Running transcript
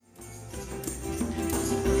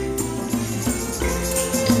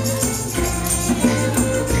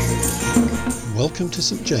welcome to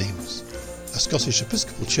St James, a Scottish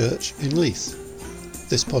Episcopal church in Leith.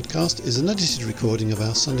 This podcast is an edited recording of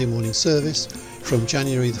our Sunday morning service from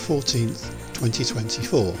January the 14th,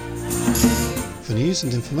 2024. For news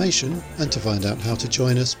and information, and to find out how to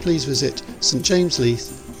join us, please visit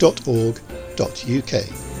stjamesleith.org.uk.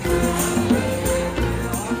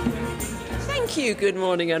 Thank you, good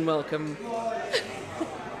morning and welcome.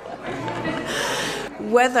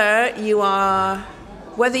 Whether you are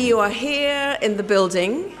here in the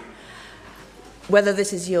building, whether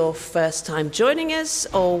this is your first time joining us,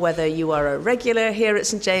 or whether you are a regular here at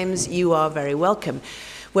St James, you are very welcome.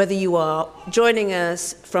 Whether you are joining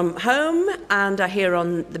us from home and are here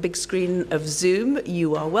on the big screen of Zoom,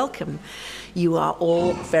 you are welcome. You are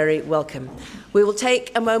all very welcome. We will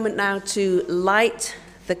take a moment now to light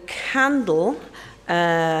the candle,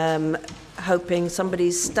 hoping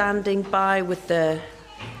somebody's standing by with the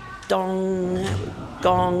gong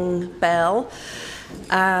bell.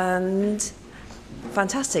 And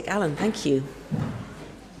fantastic, Alan, thank you.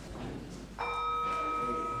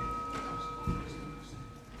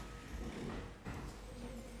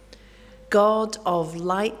 God of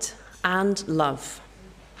light and love,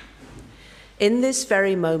 in this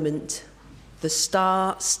very moment, the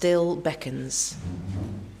star still beckons.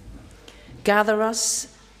 Gather us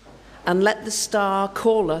and let the star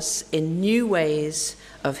call us in new ways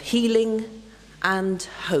of healing and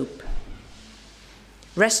hope,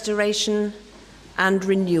 restoration and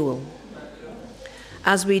renewal,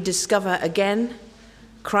 as we discover again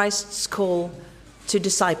Christ's call to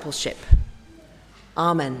discipleship.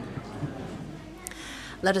 Amen.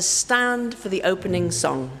 Let us stand for the opening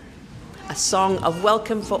song, a song of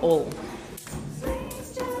welcome for all.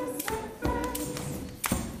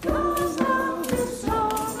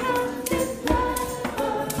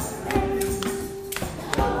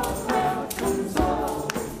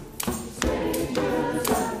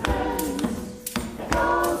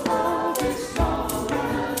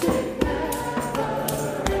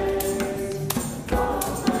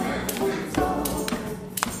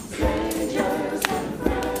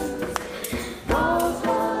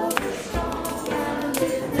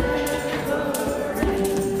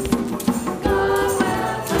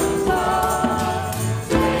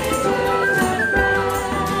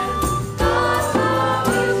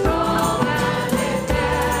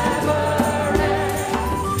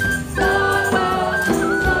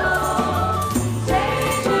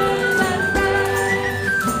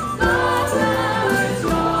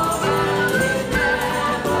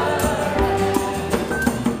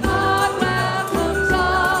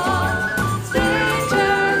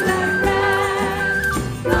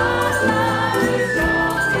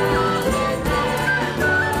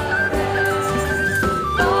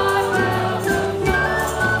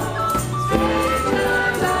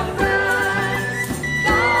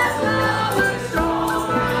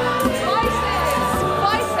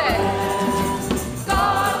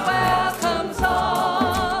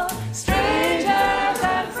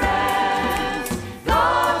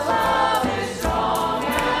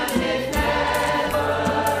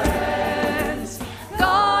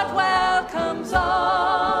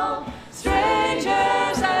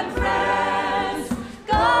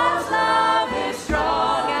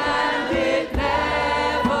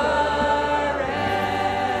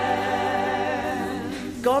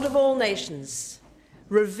 Nations,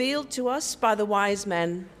 revealed to us by the wise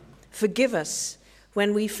men, forgive us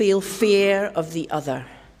when we feel fear of the other.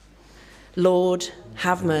 Lord,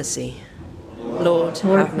 have mercy. Lord,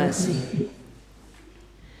 have mercy.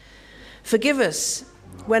 Forgive us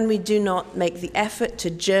when we do not make the effort to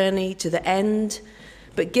journey to the end,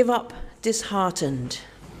 but give up disheartened.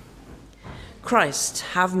 Christ,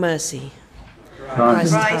 have mercy.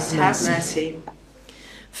 Christ, have mercy.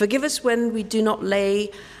 Forgive us when we do not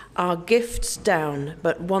lay our gifts down,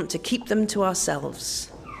 but want to keep them to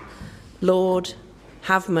ourselves. Lord,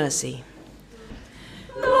 have mercy.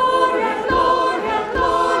 Gloria, Gloria,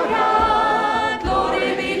 Gloria,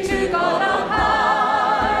 glory be to God on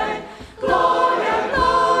high. Gloria,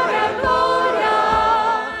 Gloria,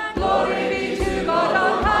 Gloria, glory be to God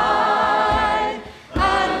on high.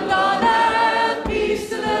 And on earth peace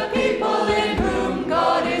to the people in whom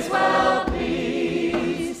God is well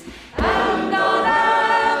pleased. And on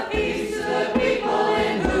earth peace to the people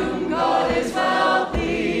in whom God is well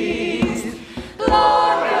pleased.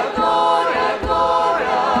 Gloria, Gloria.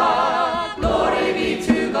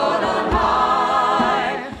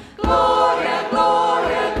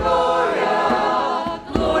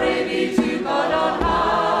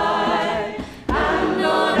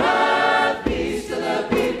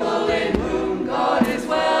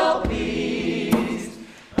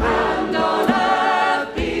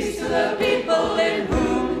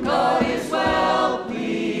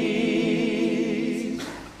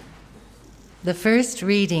 The first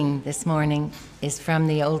reading this morning is from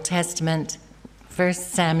the Old Testament, 1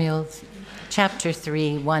 Samuel chapter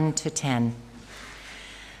 3, 1 to 10.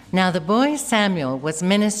 Now the boy Samuel was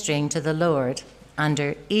ministering to the Lord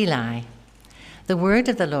under Eli. The word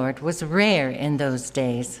of the Lord was rare in those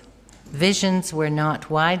days. Visions were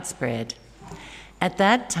not widespread. At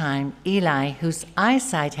that time, Eli, whose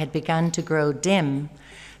eyesight had begun to grow dim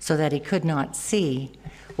so that he could not see,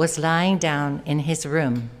 was lying down in his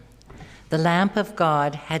room. The lamp of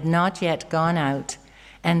God had not yet gone out,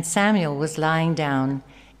 and Samuel was lying down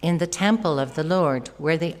in the temple of the Lord,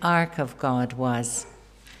 where the ark of God was.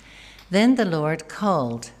 Then the Lord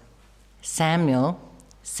called, "Samuel,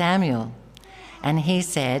 Samuel." And he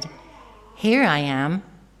said, "Here I am,"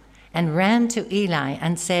 and ran to Eli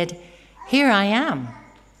and said, "Here I am,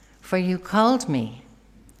 for you called me."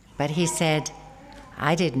 But he said,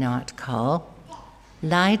 "I did not call.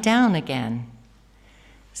 Lie down again."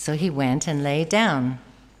 So he went and lay down.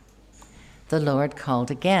 The Lord called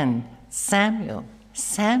again, "Samuel,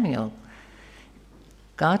 Samuel."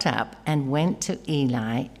 Got up and went to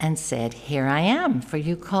Eli and said, "Here I am, for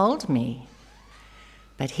you called me."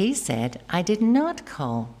 But he said, "I did not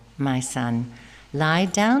call, my son. Lie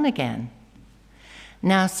down again."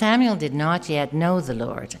 Now Samuel did not yet know the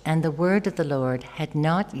Lord, and the word of the Lord had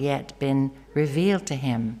not yet been revealed to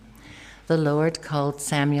him. The Lord called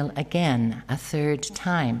Samuel again a third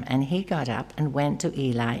time, and he got up and went to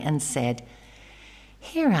Eli and said,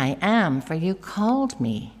 "Here I am, for you called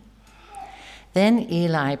me." Then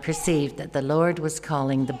Eli perceived that the Lord was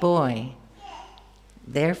calling the boy.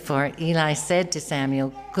 Therefore Eli said to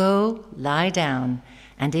Samuel, "Go, lie down,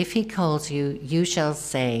 and if he calls you, you shall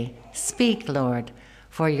say, 'Speak, Lord,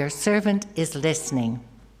 for your servant is listening.'"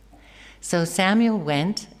 So Samuel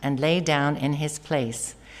went and lay down in his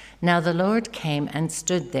place. Now the Lord came and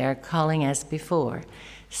stood there, calling as before,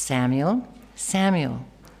 "Samuel, Samuel."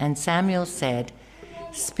 And Samuel said,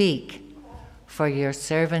 "Speak, for your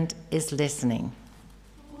servant is listening."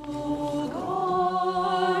 O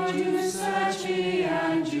God, you search me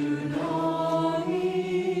and you know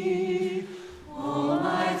me. All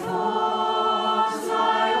my thoughts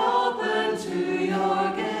lie open to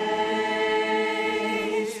your gaze.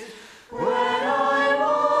 When I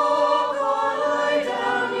walk or lie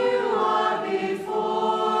down, you are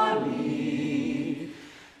before me.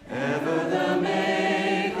 Ever the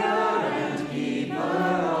maker and keeper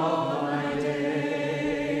of my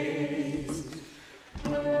days.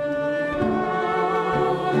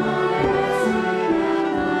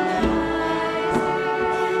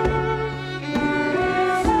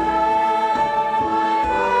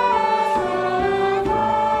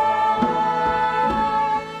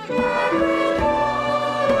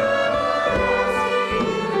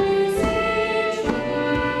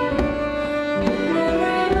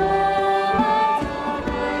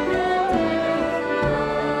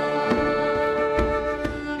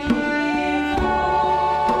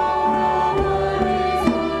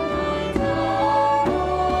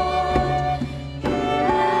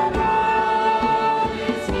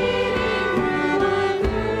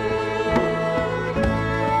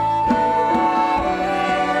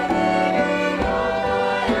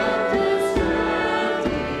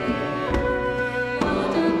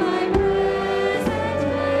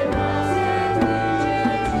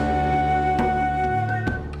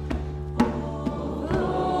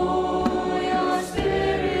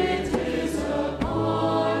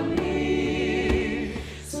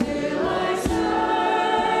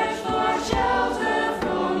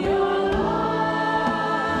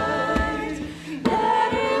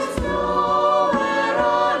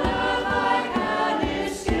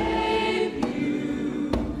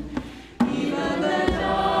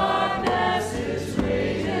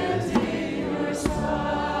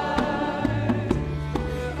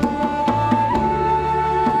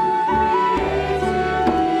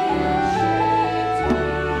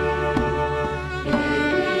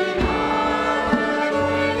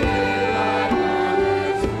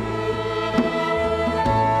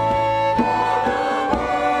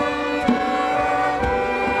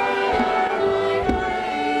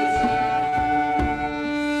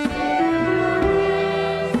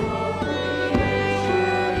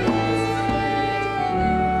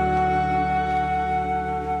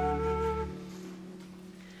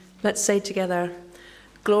 Let's say together,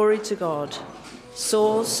 "Glory to God,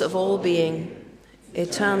 source of all being,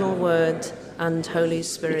 eternal Word and Holy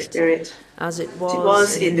Spirit, as it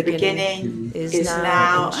was in the beginning, is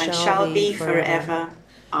now, and shall be forever.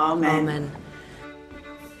 Amen. Amen."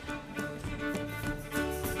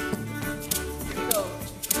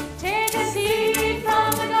 Take a seed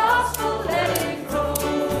from the gospel, let it grow.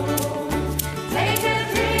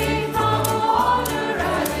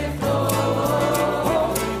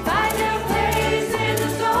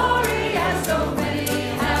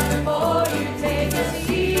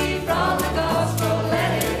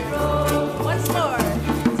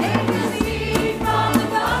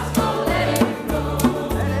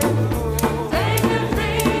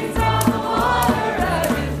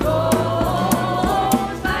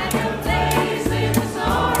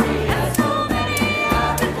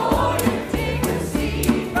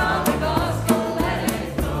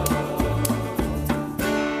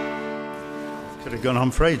 have gone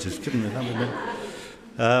on for ages, couldn't it? Haven't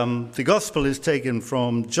we? The Gospel is taken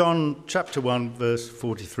from John chapter 1, verse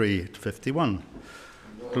 43 to 51.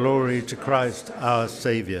 Glory to Christ, our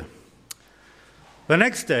Saviour. The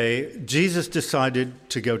next day, Jesus decided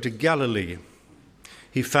to go to Galilee.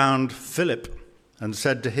 He found Philip and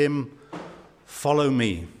said to him, "Follow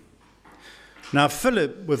me." Now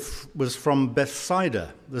Philip was from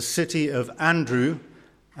Bethsaida, the city of Andrew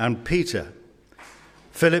and Peter.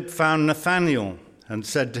 Philip found Nathanael and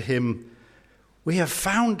said to him, "We have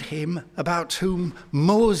found him about whom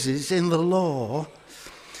Moses in the law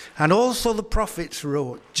and also the prophets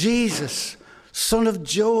wrote, Jesus, son of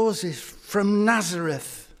Joseph from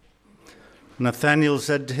Nazareth." Nathanael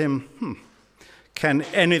said to him, "Can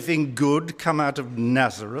anything good come out of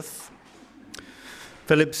Nazareth?"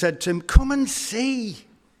 Philip said to him, "Come and see."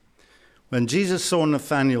 When Jesus saw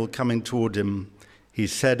Nathanael coming toward him, he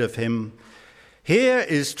said of him, "Here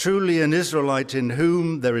is truly an Israelite in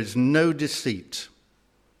whom there is no deceit."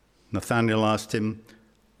 Nathanael asked him,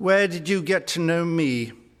 "Where did you get to know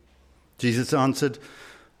me?" Jesus answered,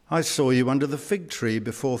 "I saw you under the fig tree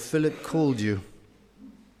before Philip called you."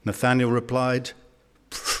 Nathanael replied,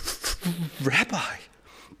 "Rabbi,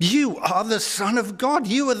 you are the Son of God.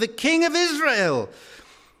 You are the King of Israel."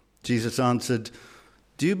 Jesus answered,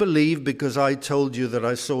 "Do you believe because I told you that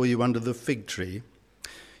I saw you under the fig tree?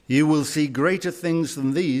 You will see greater things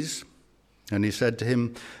than these." And he said to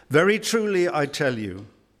him, "Very truly I tell you,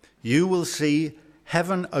 you will see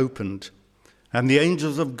heaven opened and the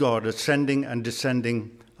angels of God ascending and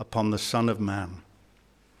descending upon the Son of Man."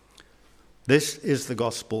 This is the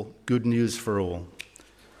gospel, good news for all.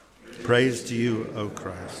 Praise to you, O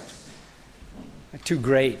Christ. Two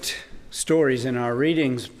great stories in our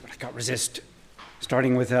readings, but I can't resist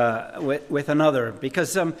starting with another,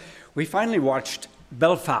 because we finally watched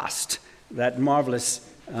Belfast, that marvelous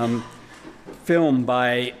film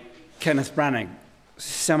by Kenneth Branagh,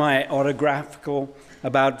 semi-autographical,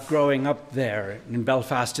 about growing up there in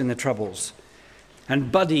Belfast in the Troubles. And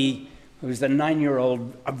Buddy, who's the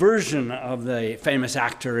 9-year-old version of the famous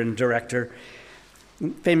actor and director,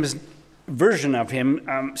 famous version of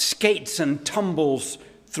him, skates and tumbles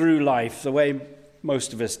through life the way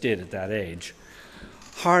most of us did at that age,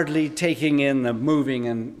 hardly taking in the moving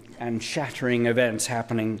and shattering events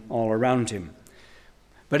happening all around him.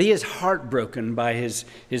 But he is heartbroken by his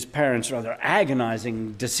parents' rather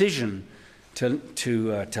agonizing decision to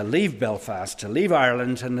leave Belfast, to leave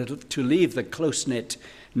Ireland, and to leave the close-knit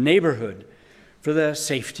neighborhood for the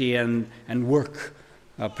safety and work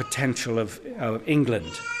potential of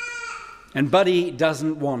England. And Buddy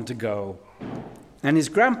doesn't want to go. And his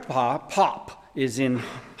grandpa, Pop, is in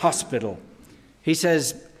hospital. He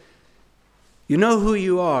says, "You know who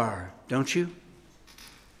you are, don't you?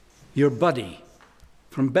 You're Buddy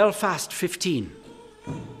from Belfast 15,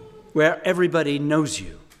 where everybody knows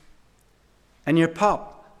you. And your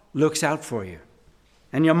pop looks out for you.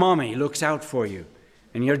 And your mommy looks out for you.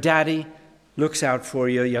 And your daddy looks out for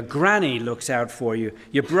you. Your granny looks out for you.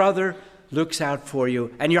 Your brother looks out for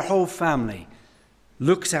you. And your whole family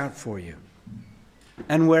looks out for you.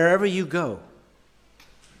 And wherever you go,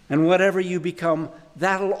 and whatever you become,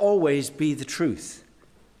 that'll always be the truth.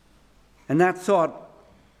 And that thought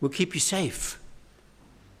will keep you safe.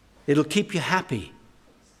 It'll keep you happy.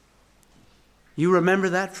 You remember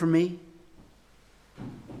that from me?"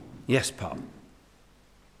 "Yes, Pop."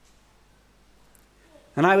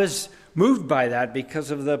 And I was moved by that because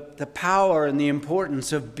of the power and the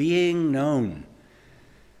importance of being known,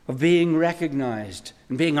 of being recognized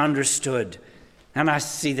and being understood. And I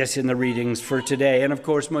see this in the readings for today, and of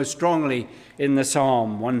course most strongly in the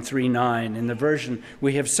Psalm 139, in the version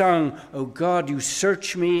we have sung, "O God, you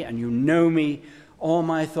search me and you know me. All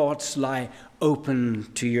my thoughts lie open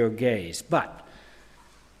to your gaze." But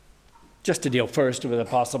just to deal first with a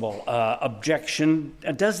possible objection,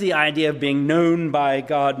 does the idea of being known by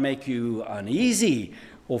God make you uneasy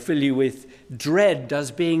or fill you with dread?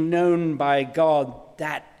 Does being known by God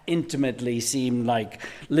that intimately seem like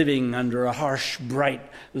living under a harsh, bright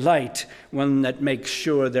light, one that makes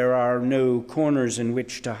sure there are no corners in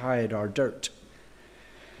which to hide our dirt?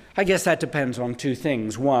 I guess that depends on two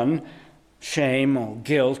things. One, shame or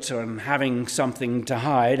guilt and having something to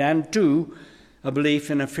hide, and two, a belief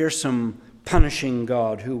in a fearsome, punishing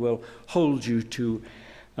God who will hold you to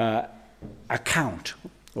account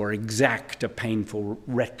or exact a painful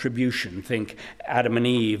retribution. Think Adam and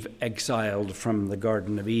Eve exiled from the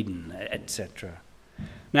Garden of Eden, etc.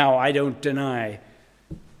 Now, I don't deny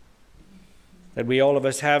that we all of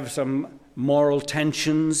us have some moral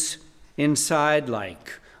tensions inside,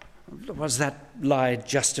 like, was that lie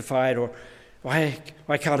justified, or Why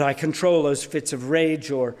can't I control those fits of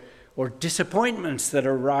rage or disappointments that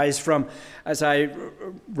arise from, as I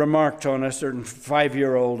remarked on a certain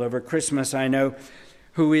 5-year-old over Christmas, I know,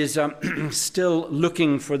 who is still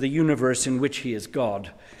looking for the universe in which he is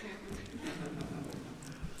God.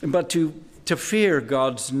 But to fear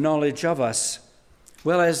God's knowledge of us,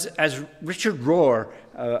 well, as Richard Rohr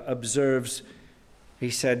observes, he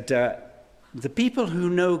said, the people who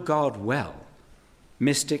know God well,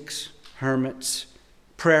 mystics, hermits,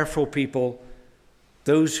 prayerful people,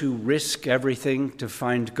 those who risk everything to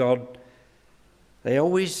find God, they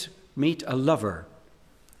always meet a lover,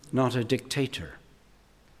 not a dictator.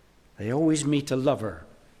 They always meet a lover,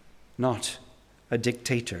 not a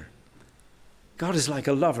dictator. God is like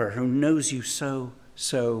a lover who knows you so,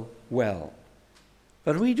 so well.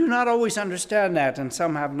 But we do not always understand that, and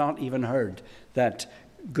some have not even heard that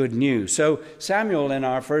good news. So Samuel, in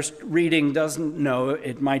our first reading, doesn't know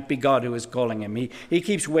it might be God who is calling him. He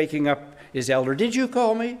keeps waking up his elder. Did you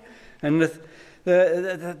call me? And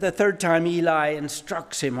the third time, Eli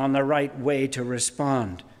instructs him on the right way to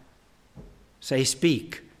respond. Say,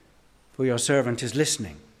 speak, for your servant is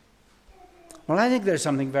listening. Well, I think there's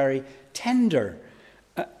something very tender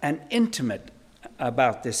and intimate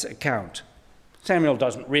about this account. Samuel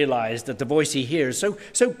doesn't realize that the voice he hears,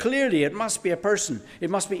 so clearly it must be a person, it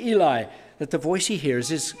must be Eli, that the voice he hears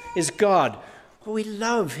is God. Oh, we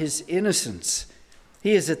love his innocence.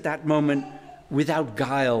 He is at that moment without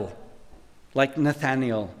guile, like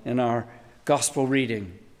Nathanael in our gospel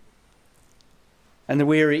reading. And the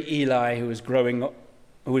weary Eli, who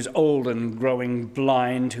is old and growing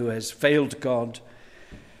blind, who has failed God,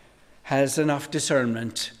 has enough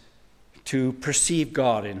discernment to perceive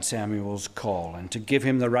God in Samuel's call and to give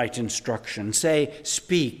him the right instruction. Say,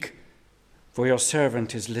 speak, for your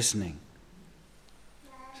servant is listening.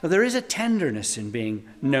 So there is a tenderness in being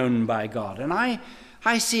known by God. And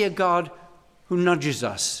I see a God who nudges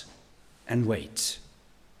us and waits.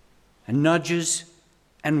 And nudges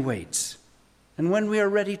and waits. And when we are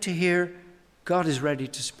ready to hear, God is ready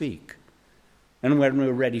to speak. And when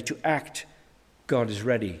we're ready to act, God is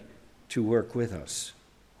ready to work with us.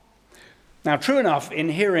 Now, true enough, in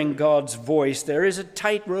hearing God's voice, there is a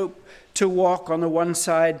tightrope to walk. On the one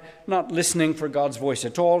side, not listening for God's voice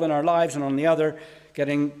at all in our lives, and on the other,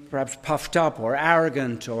 getting perhaps puffed up or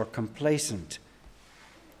arrogant or complacent.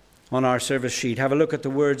 On our service sheet, have a look at the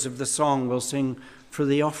words of the song we'll sing for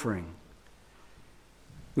the offering.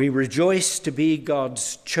 We rejoice to be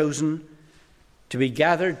God's chosen, to be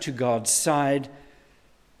gathered to God's side,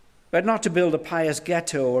 but not to build a pious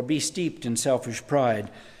ghetto or be steeped in selfish pride,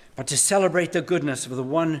 but to celebrate the goodness of the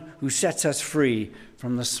one who sets us free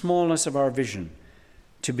from the smallness of our vision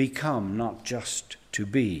to become, not just to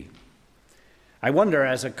be. I wonder,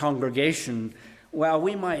 as a congregation,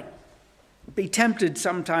 we might be tempted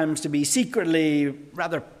sometimes to be secretly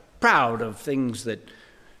rather proud of things that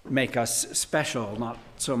make us special, not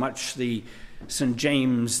so much the St.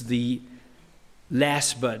 James the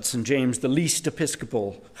less, but St. James the least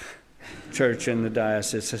Episcopal church in the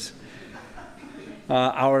diocese.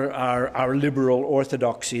 Our liberal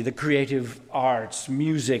orthodoxy, the creative arts,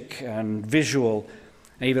 music and visual,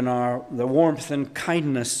 even the warmth and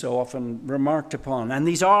kindness so often remarked upon. And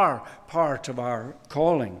these are part of our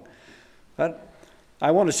calling. But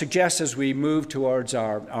I want to suggest, as we move towards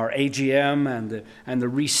our AGM and the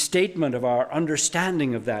restatement of our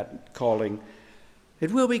understanding of that calling,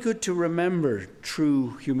 it will be good to remember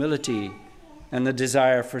true humility and the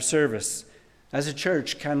desire for service. As a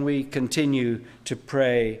church, can we continue to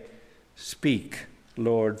pray, speak,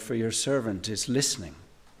 Lord, for your servant is listening?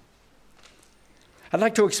 I'd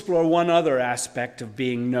like to explore one other aspect of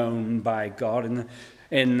being known by God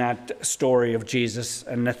in that story of Jesus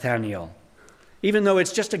and Nathanael. Even though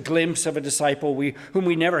it's just a glimpse of a disciple whom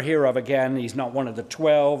we never hear of again, he's not one of the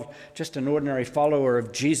 12, just an ordinary follower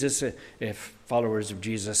of Jesus, if followers of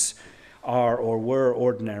Jesus are or were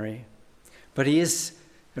ordinary. But he is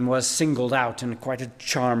and was singled out in quite a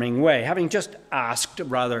charming way. Having just asked,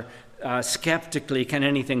 rather skeptically, can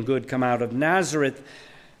anything good come out of Nazareth,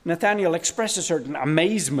 Nathanael expressed a certain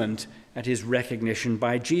amazement at his recognition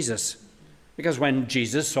by Jesus. Because when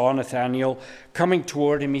Jesus saw Nathanael coming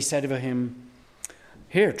toward him, he said to him,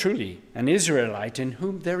 "Here, truly, an Israelite in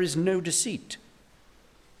whom there is no deceit."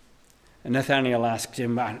 And Nathanael asked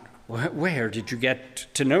him, "Where did you get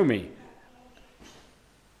to know me?"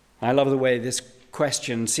 I love the way this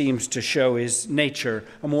question seems to show his nature.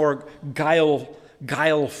 A more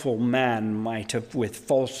guileful man might have, with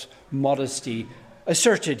false modesty,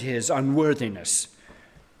 asserted his unworthiness.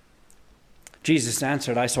 Jesus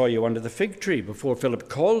answered, "I saw you under the fig tree before Philip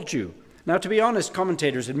called you. Now, to be honest,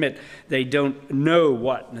 commentators admit they don't know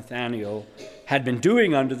what Nathanael had been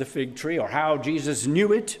doing under the fig tree or how Jesus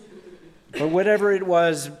knew it, but whatever it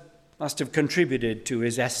was must have contributed to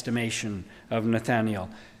his estimation of Nathanael.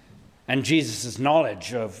 And Jesus'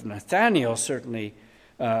 knowledge of Nathanael certainly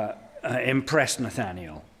impressed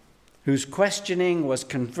Nathanael, whose questioning was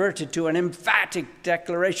converted to an emphatic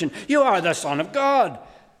declaration, "You are the Son of God,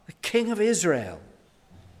 the King of Israel."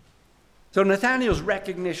 So Nathanael's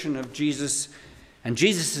recognition of Jesus and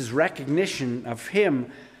Jesus' recognition of him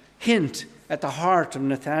hint at the heart of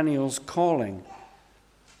Nathanael's calling.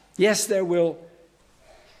 Yes, there will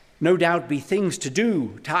no doubt be things to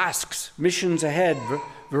do, tasks, missions ahead,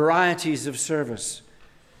 varieties of service.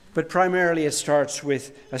 But primarily it starts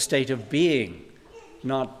with a state of being,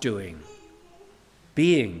 not doing.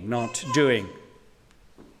 Being, not doing.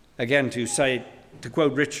 Again, to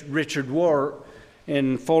quote Richard Rohr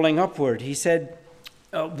in Falling Upward, he said,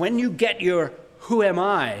 when you get your "who am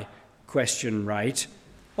I" question right,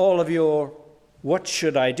 all of your "what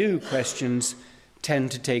should I do" questions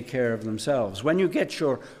tend to take care of themselves. When you get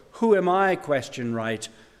your "who am I" question right,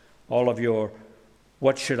 all of your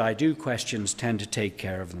 "what should I do" questions tend to take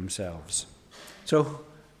care of themselves. So,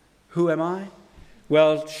 who am I?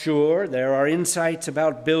 Well, sure, there are insights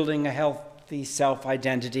about building a healthy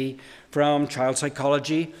self-identity from child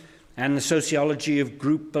psychology and the sociology of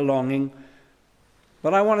group belonging.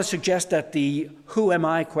 But I want to suggest that the "who am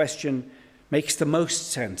I" question makes the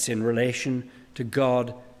most sense in relation to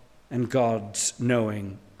God and God's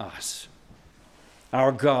knowing us.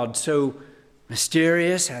 Our God, so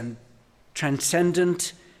mysterious and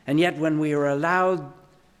transcendent, and yet when we are allowed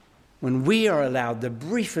the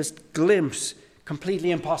briefest glimpse,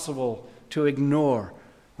 completely impossible to ignore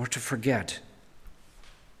or to forget.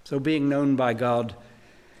 So being known by God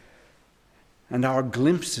and our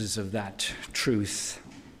glimpses of that truth,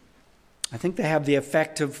 I think they have the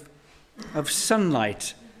effect of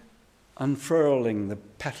sunlight unfurling the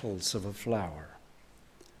petals of a flower.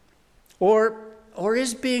 Or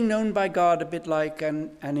is being known by God a bit like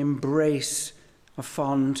an embrace, a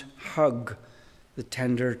fond hug, the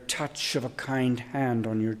tender touch of a kind hand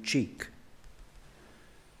on your cheek?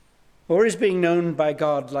 Or is being known by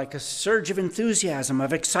God like a surge of enthusiasm,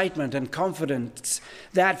 of excitement and confidence,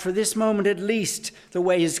 that for this moment at least the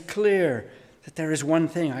way is clear, that there is one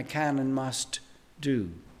thing I can and must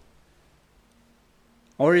do?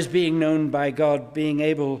 Or is being known by God being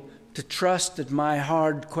able to trust that my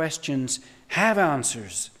hard questions have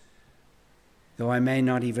answers, though I may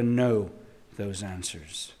not even know those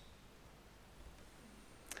answers?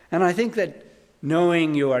 And I think that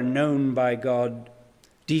knowing you are known by God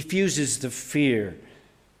diffuses the fear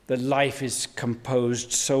that life is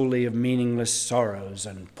composed solely of meaningless sorrows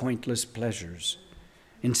and pointless pleasures.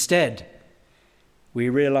 Instead, we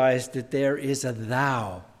realize that there is a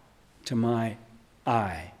thou to my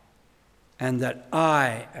I, and that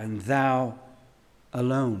I and thou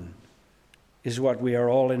alone is what we are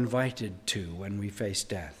all invited to when we face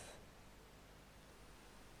death.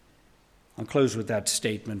 I'll close with that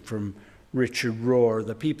statement from Richard Rohr: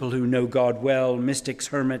 the people who know God well, mystics,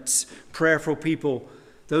 hermits, prayerful people,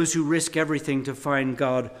 those who risk everything to find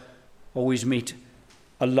God, always meet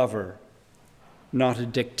a lover, not a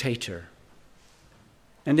dictator.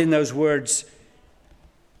 And in those words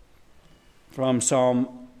from Psalm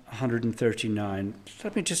 139,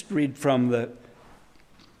 let me just read from the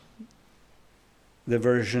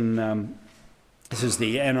version, this is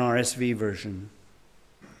the NRSV version.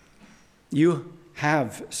 You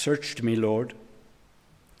have searched me, Lord,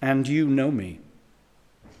 and you know me.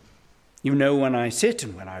 You know when I sit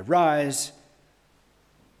and when I rise.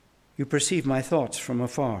 You perceive my thoughts from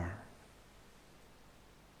afar.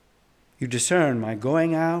 You discern my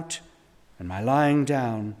going out and my lying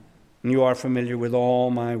down, and you are familiar with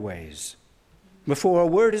all my ways. Before a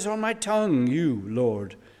word is on my tongue, you,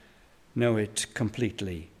 Lord, know it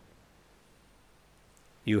completely.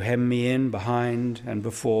 You hem me in behind and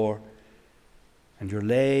before, and you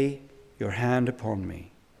lay your hand upon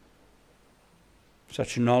me.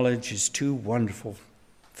 Such knowledge is too wonderful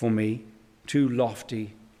for me, too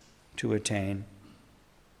lofty to attain.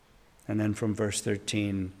 And then from verse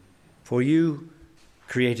 13, for you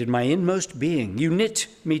created my inmost being. You knit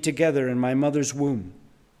me together in my mother's womb.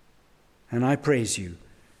 And I praise you,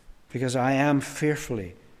 because I am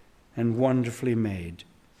fearfully and wonderfully made.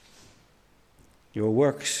 Your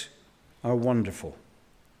works are wonderful.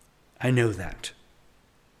 I know that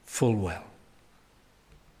full well.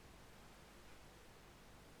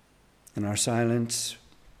 In our silence,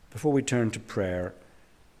 before we turn to prayer,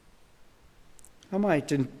 I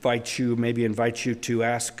might invite you to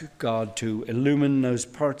ask God to illumine those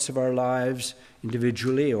parts of our lives,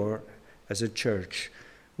 individually or as a church,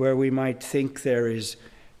 where we might think there is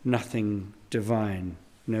nothing divine,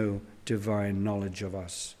 no divine knowledge of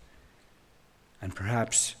us. And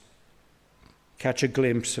perhaps catch a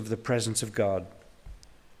glimpse of the presence of God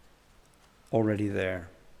already there.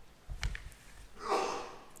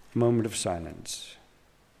 A moment of silence.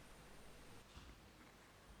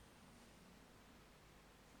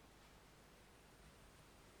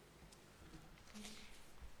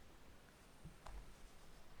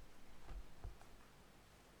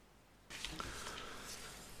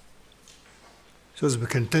 So as we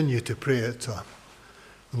continue to pray,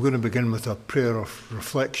 I'm going to begin with a prayer of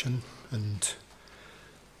reflection, and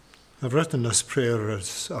I've written this prayer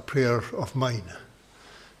as a prayer of mine,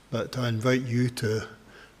 but I invite you to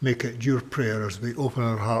make it your prayer as we open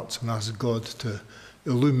our hearts and ask God to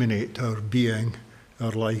illuminate our being,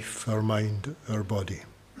 our life, our mind, our body.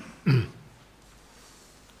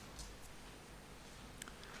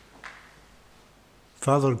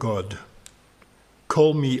 Father God,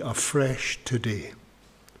 call me afresh today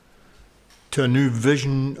to a new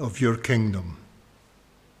vision of your kingdom,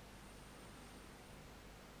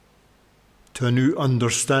 to a new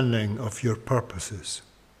understanding of your purposes,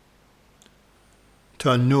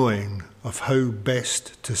 to a knowing of how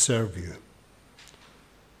best to serve you,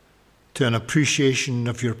 to an appreciation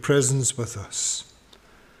of your presence with us,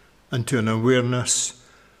 and to an awareness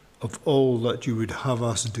of all that you would have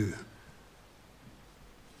us do.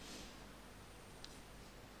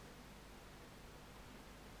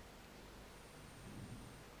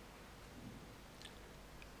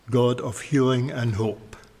 God of healing and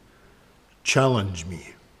hope, challenge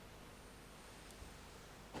me.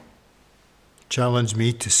 Challenge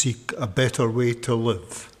me to seek a better way to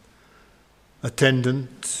live,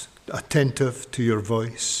 attentive to your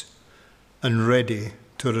voice, and ready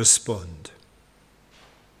to respond.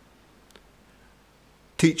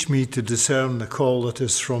 Teach me to discern the call that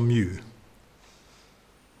is from you.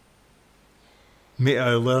 May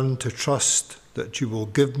I learn to trust that you will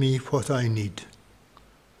give me what I need,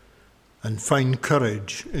 and find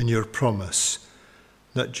courage in your promise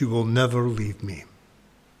that you will never leave me.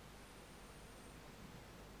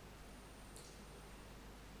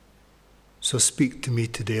 So speak to me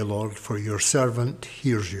today, Lord, for your servant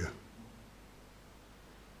hears you.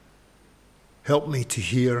 Help me to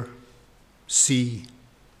hear, see,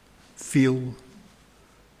 feel,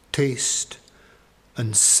 taste,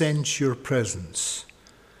 and sense your presence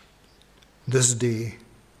this day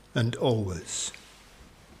and always.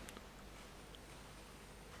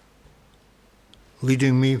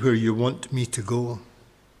 Leading me where you want me to go,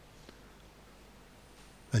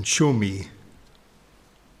 and show me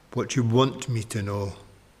what you want me to know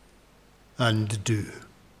and do.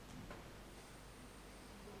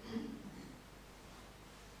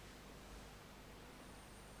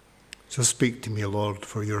 So speak to me, Lord,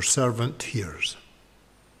 for your servant hears.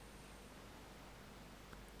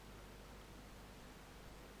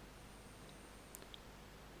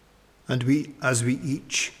 And as we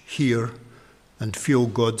each hear and feel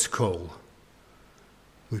God's call,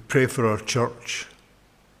 we pray for our church,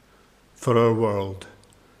 for our world,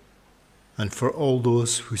 and for all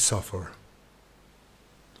those who suffer.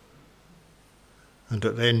 And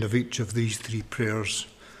at the end of each of these three prayers,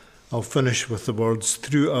 I'll finish with the words,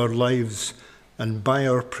 through our lives and by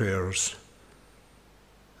our prayers,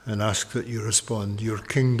 and ask that you respond, your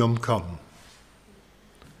kingdom come.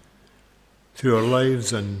 Through our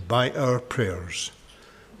lives and by our prayers,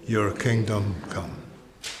 your kingdom come.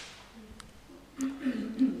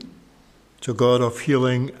 To God of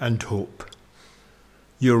healing and hope,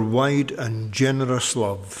 your wide and generous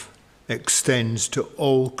love extends to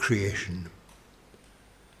all creation.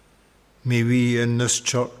 May we in this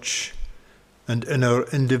church and in our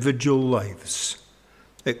individual lives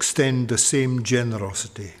extend the same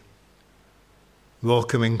generosity,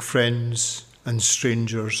 welcoming friends and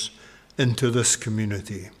strangers into this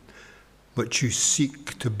community which you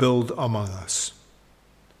seek to build among us.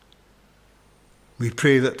 We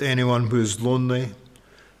pray that anyone who is lonely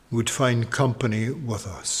would find company with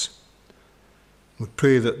us. We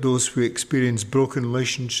pray that those who experience broken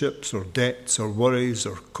relationships or debts or worries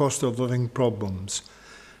or cost of living problems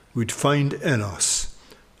would find in us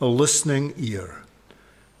a listening ear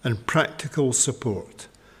and practical support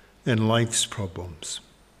in life's problems.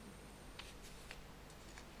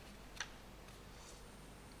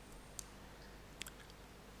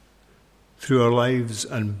 Through our lives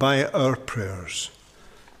and by our prayers,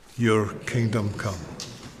 your kingdom come.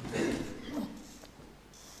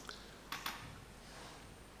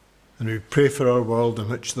 And we pray for our world in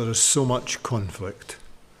which there is so much conflict,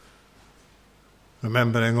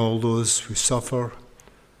 remembering all those who suffer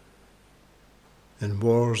in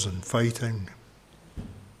wars and fighting,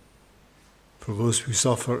 for those who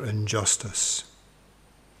suffer injustice.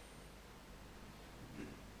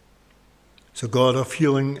 So God of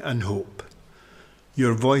healing and hope,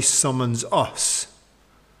 your voice summons us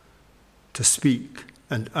to speak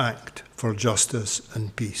and act for justice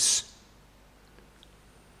and peace.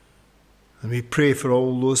 And we pray for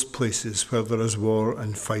all those places where there is war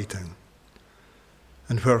and fighting,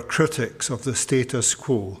 and where critics of the status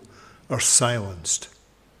quo are silenced,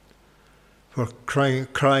 where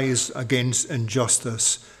cries against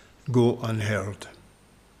injustice go unheard.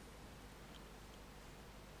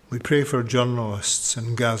 We pray for journalists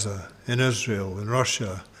in Gaza, in Israel, in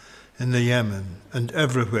Russia, in the Yemen, and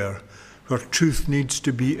everywhere where truth needs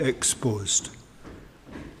to be exposed,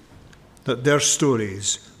 that their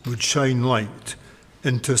stories would shine light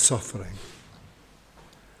into suffering.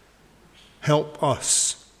 Help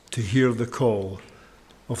us to hear the call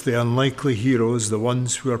of the unlikely heroes, the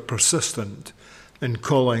ones who are persistent in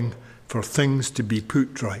calling for things to be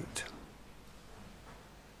put right.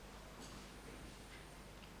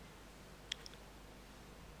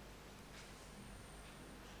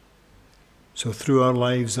 So through our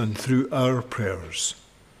lives and through our prayers,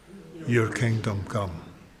 your kingdom come.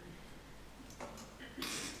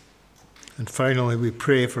 And finally, we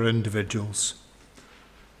pray for individuals.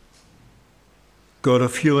 God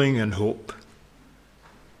of healing and hope,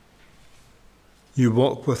 you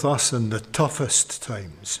walk with us in the toughest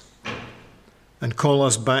times and call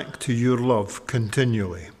us back to your love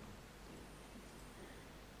continually.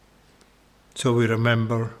 So we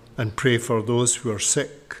remember and pray for those who are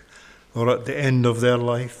sick or at the end of their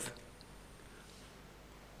life,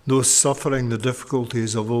 those suffering the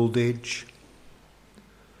difficulties of old age,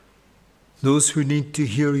 those who need to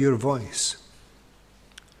hear your voice,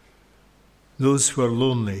 those who are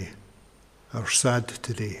lonely or sad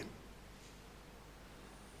today,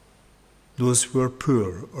 those who are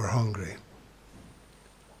poor or hungry,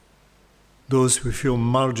 those who feel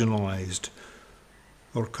marginalized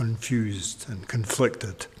or confused and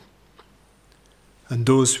conflicted, and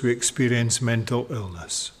those who experience mental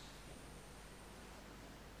illness.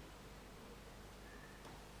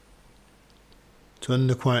 So in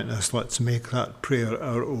the quietness, let's make that prayer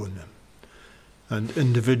our own and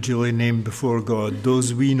individually name before God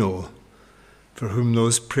those we know for whom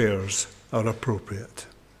those prayers are appropriate.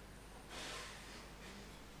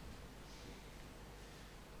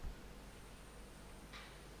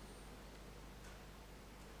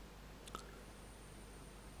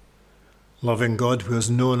 Loving God who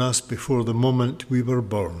has known us before the moment we were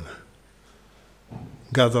born,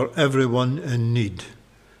 gather everyone in need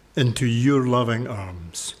into your loving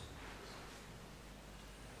arms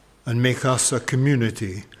and make us a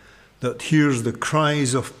community that hears the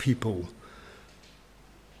cries of people,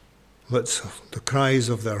 the cries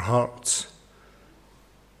of their hearts,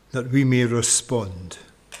 that we may respond.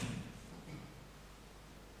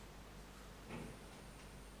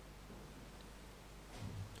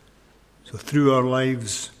 So through our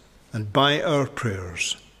lives and by our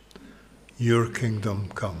prayers, your kingdom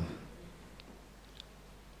come.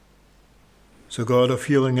 So God of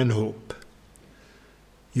healing and hope,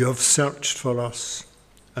 you have searched for us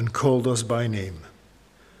and called us by name,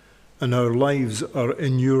 and our lives are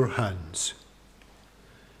in your hands.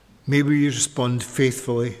 May we respond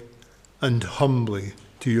faithfully and humbly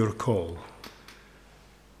to your call,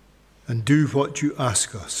 and do what you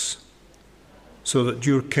ask us, so that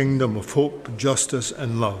your kingdom of hope, justice,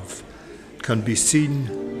 and love can be seen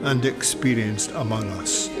and experienced among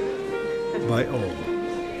us by all.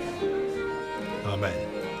 Amen.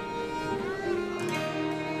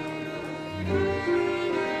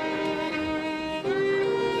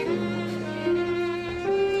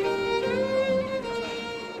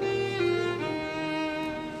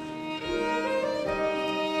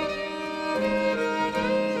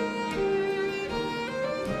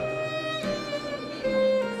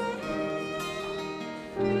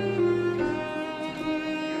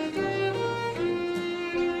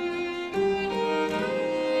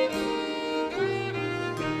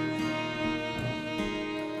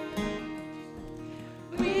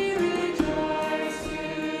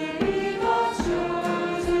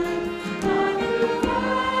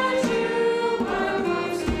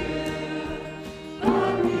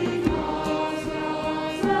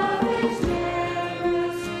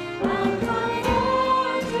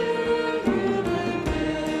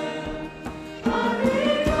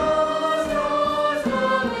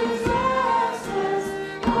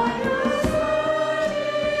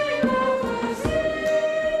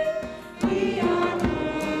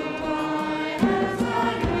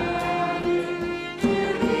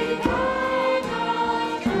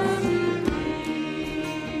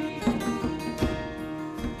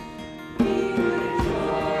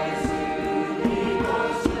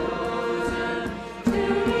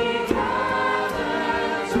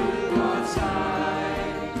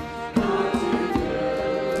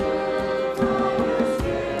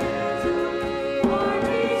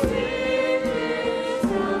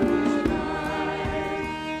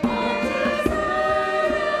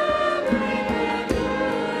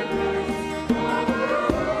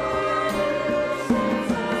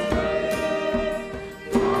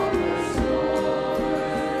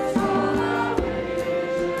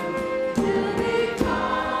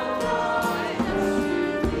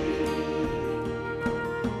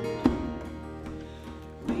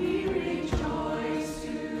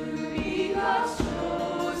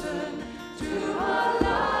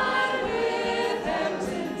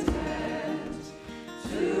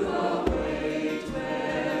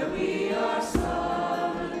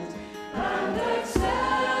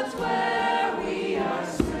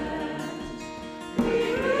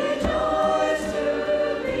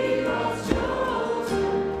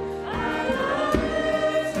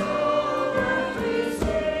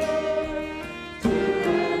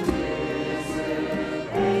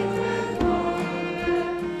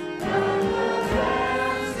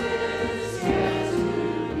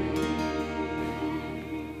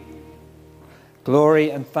 Glory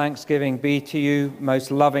and thanksgiving be to you, most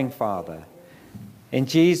loving Father. In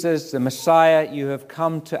Jesus, the Messiah, you have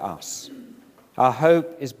come to us. Our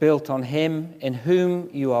hope is built on him, in whom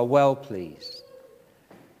you are well pleased.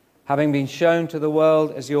 Having been shown to the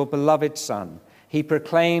world as your beloved Son, he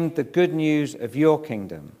proclaimed the good news of your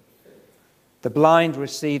kingdom. The blind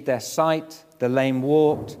received their sight, the lame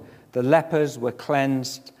walked, the lepers were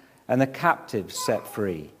cleansed, and the captives set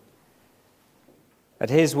free. At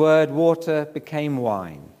his word, water became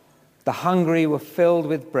wine. The hungry were filled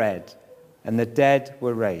with bread, and the dead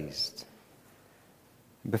were raised.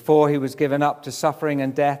 Before he was given up to suffering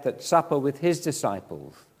and death at supper with his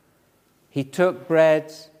disciples, he took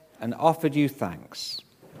bread and offered you thanks.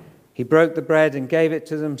 He broke the bread and gave it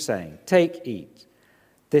to them, saying, "Take, eat.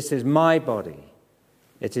 This is my body.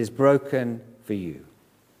 It is broken for you."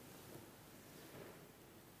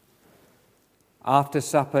 After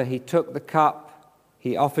supper, he took the cup.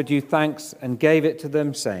 He offered you thanks and gave it to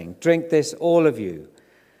them, saying, "Drink this, all of you.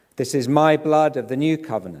 This is my blood of the new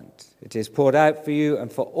covenant. It is poured out for you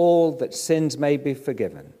and for all, that sins may be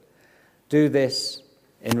forgiven. Do this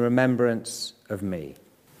in remembrance of me."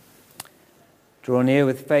 Draw near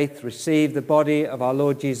with faith, receive the body of our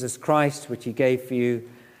Lord Jesus Christ, which he gave for you,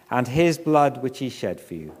 and his blood, which he shed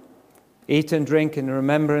for you. Eat and drink in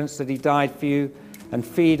remembrance that he died for you, and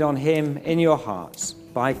feed on him in your hearts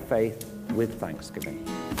by faith with thanksgiving.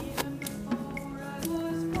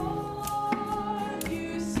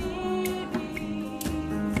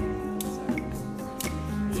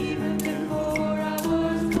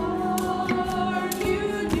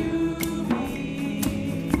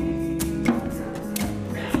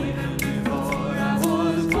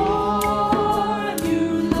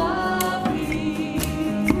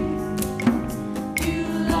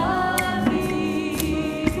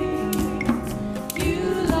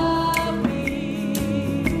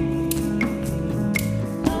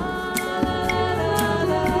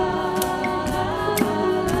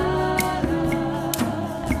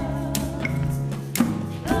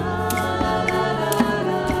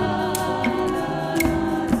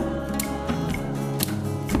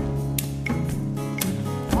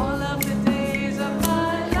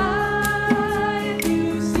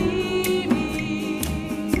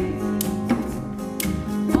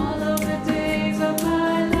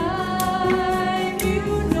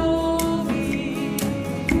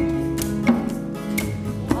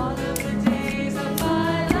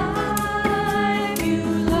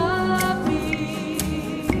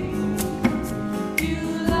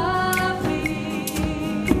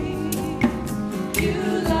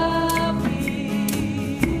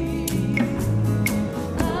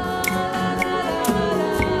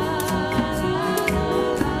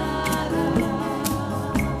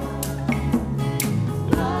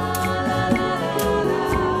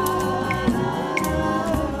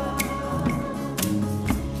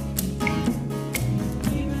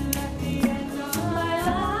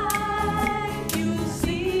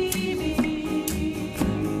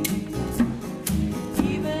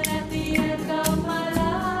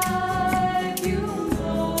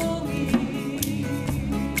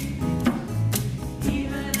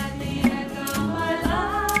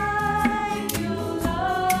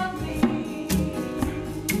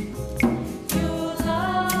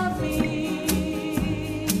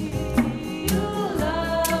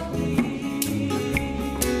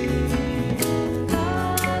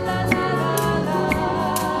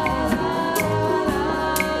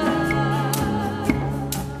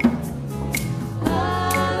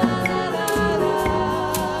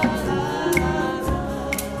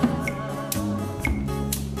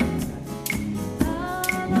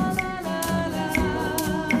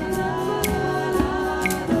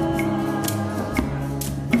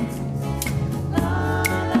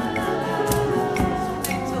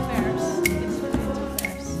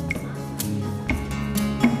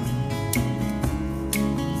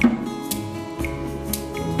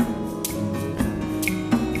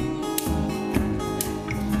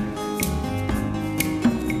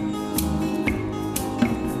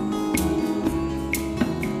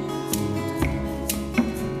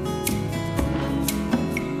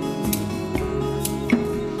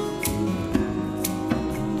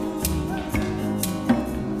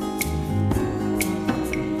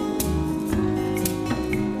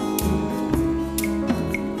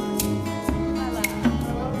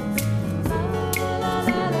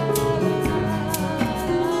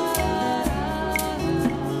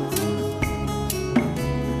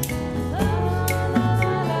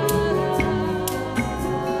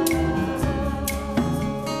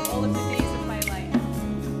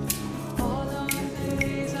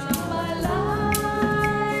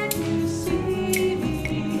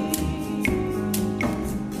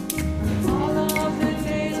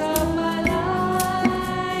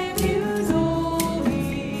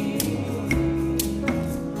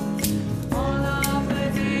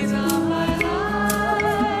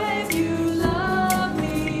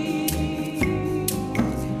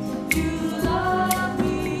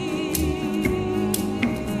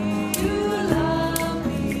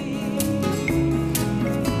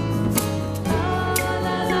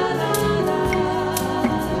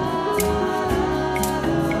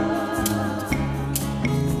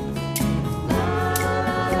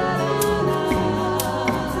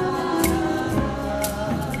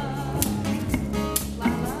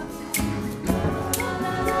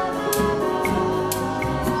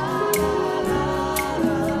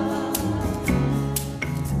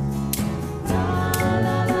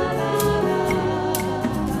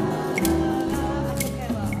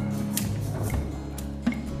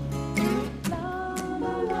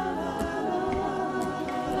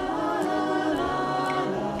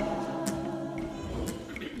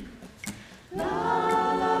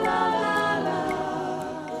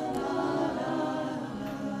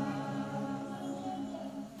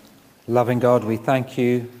 Loving God, we thank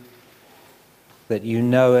you that you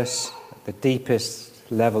know us at the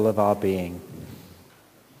deepest level of our being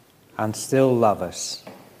and still love us.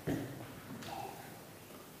 And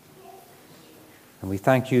we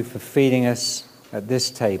thank you for feeding us at this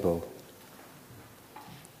table.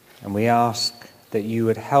 And we ask that you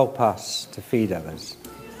would help us to feed others.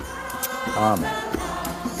 Amen.